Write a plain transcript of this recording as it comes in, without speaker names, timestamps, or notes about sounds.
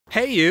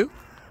Hey you,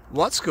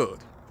 what's good?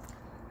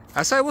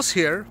 As I was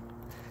here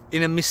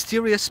in a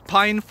mysterious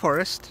pine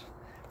forest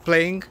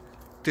playing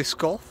disc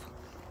golf,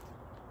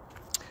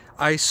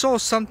 I saw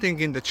something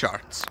in the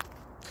charts.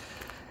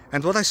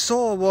 And what I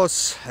saw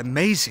was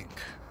amazing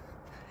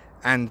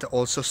and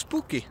also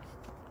spooky.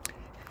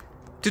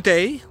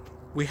 Today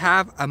we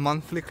have a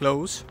monthly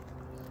close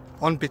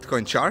on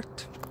Bitcoin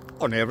chart,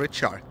 on every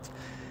chart.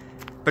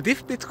 But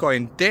if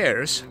Bitcoin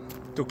dares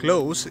to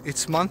close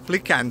its monthly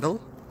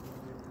candle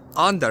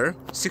under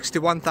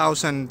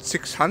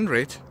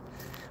 61,600,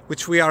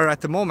 which we are at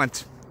the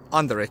moment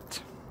under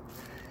it,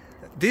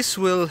 this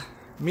will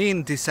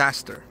mean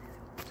disaster,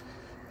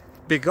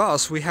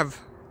 because we have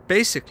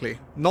basically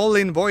null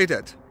and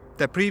voided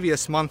the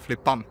previous monthly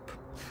pump,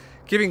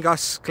 giving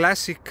us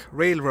classic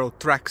railroad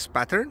tracks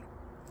pattern,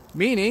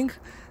 meaning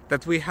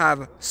that we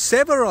have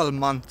several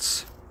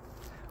months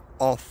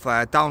of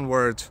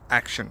downward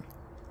action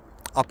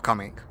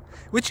upcoming,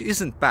 which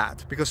isn't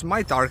bad, because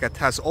my target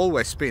has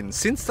always been,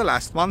 since the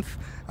last month,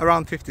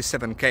 around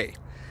 57k.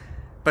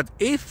 But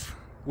if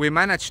we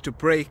manage to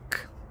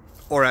break,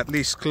 or at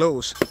least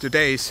close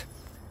today's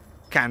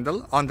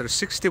candle under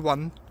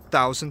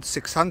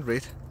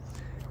 61,600,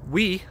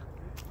 we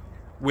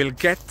will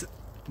get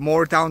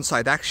more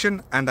downside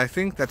action, and I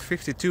think that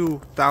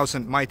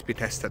 52,000 might be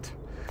tested.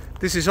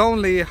 This is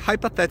only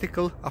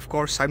hypothetical, of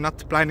course. I'm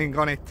not planning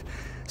on it.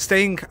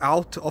 Staying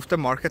out of the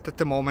market at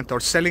the moment or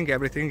selling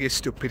everything is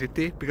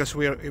stupidity, because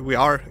we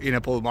are in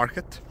a bull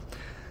market.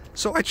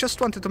 So I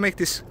just wanted to make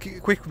this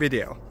quick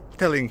video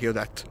telling you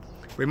that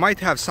we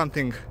might have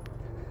something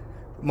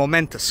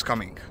momentous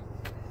coming.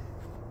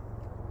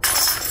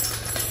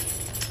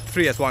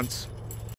 3 at once.